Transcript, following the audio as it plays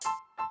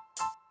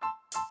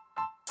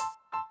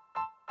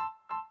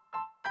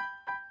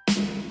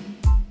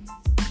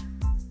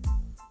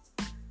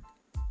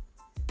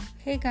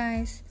Hey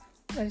guys,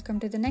 welcome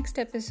to the next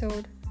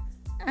episode.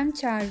 I'm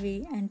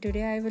Charvi and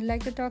today I would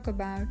like to talk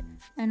about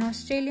an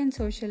Australian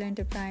social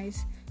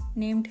enterprise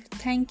named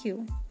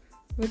Thankyou,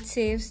 which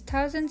saves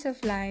thousands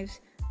of lives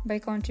by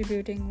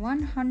contributing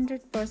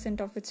 100%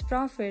 of its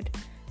profit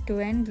to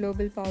end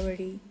global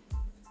poverty.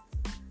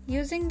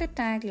 Using the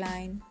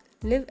tagline,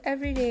 Live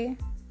every day,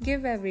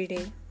 give every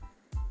day,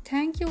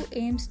 Thankyou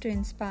aims to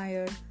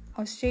inspire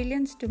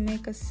Australians to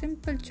make a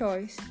simple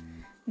choice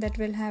that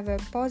will have a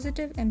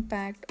positive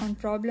impact on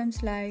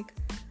problems like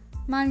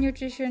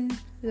malnutrition,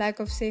 lack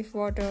of safe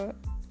water,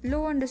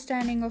 low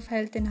understanding of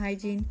health and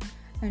hygiene,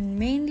 and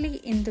mainly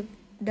in the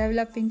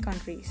developing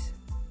countries.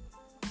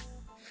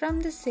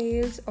 From the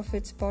sales of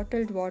its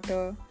bottled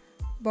water,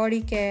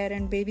 body care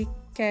and baby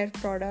care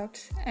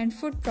products, and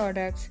food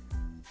products,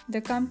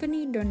 the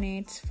company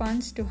donates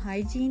funds to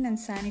hygiene and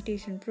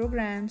sanitation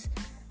programs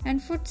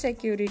and food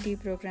security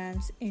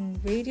programs in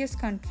various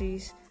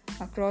countries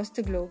across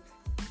the globe.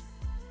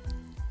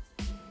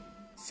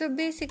 So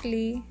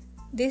basically,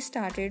 they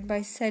started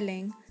by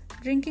selling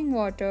drinking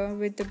water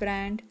with the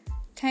brand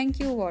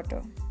Thankyou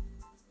Water.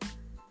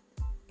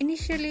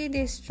 Initially,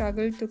 they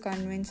struggled to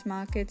convince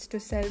markets to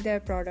sell their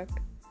product.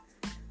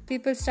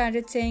 People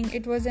started saying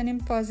it was an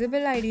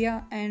impossible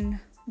idea and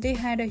they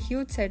had a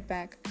huge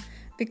setback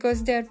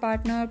because their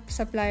partner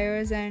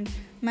suppliers and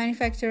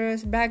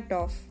manufacturers backed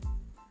off.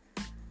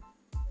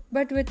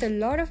 But with a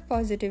lot of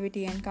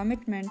positivity and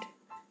commitment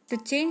to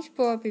change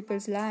poor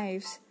people's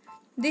lives,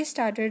 they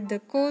started the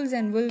Coles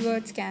and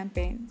Woolworths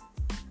campaign.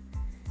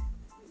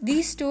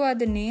 These two are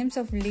the names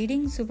of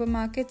leading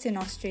supermarkets in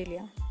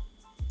Australia.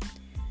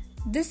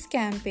 This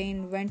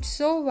campaign went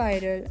so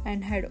viral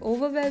and had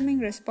overwhelming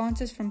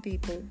responses from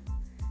people.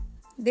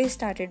 They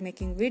started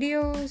making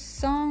videos,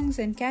 songs,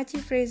 and catchy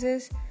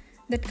phrases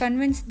that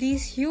convinced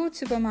these huge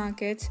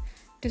supermarkets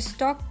to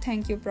stock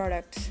Thankyou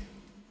products.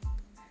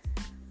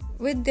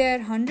 With their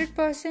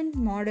 100%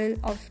 model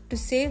of to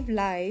save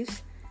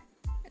lives,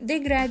 they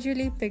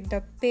gradually picked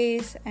up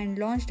pace and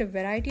launched a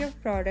variety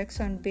of products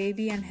on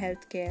baby and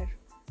health care.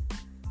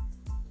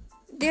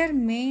 Their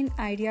main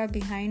idea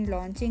behind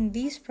launching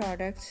these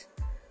products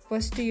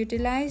was to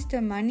utilize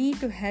the money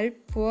to help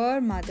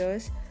poor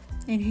mothers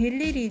in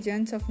hilly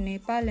regions of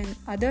Nepal and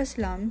other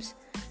slums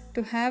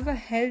to have a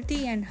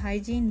healthy and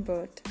hygiene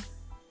birth.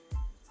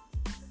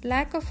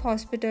 Lack of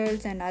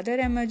hospitals and other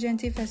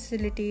emergency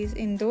facilities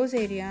in those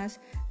areas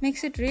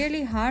makes it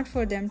really hard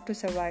for them to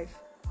survive.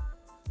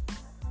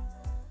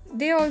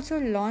 They also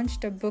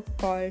launched a book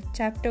called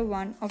Chapter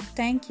 1 of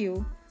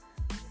Thankyou,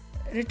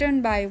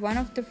 written by one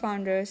of the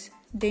founders,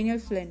 Daniel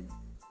Flynn.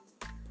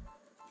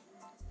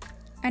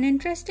 An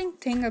interesting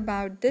thing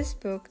about this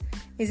book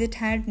is it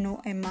had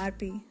no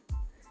MRP.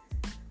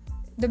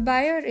 The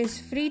buyer is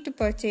free to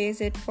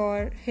purchase it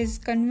for his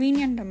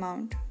convenient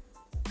amount.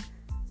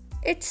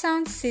 It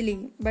sounds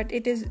silly, but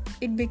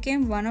it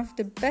became one of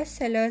the best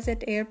sellers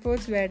at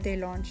airports where they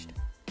launched.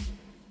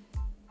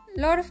 A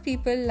lot of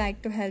people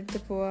like to help the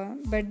poor,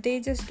 but they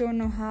just don't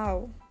know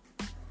how.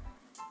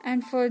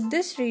 And for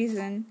this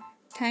reason,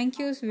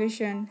 Thankyou's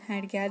vision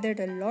had gathered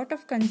a lot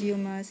of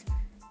consumers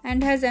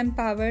and has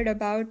empowered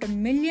about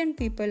 1 million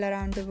people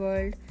around the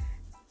world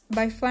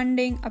by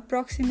funding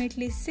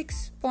approximately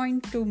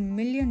 $6.2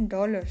 million.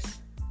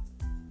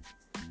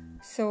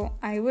 So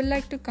I would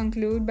like to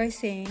conclude by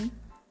saying,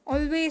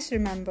 always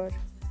remember,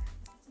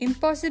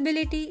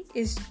 impossibility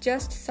is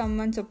just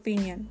someone's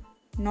opinion,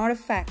 not a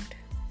fact.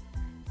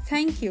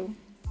 Thank you.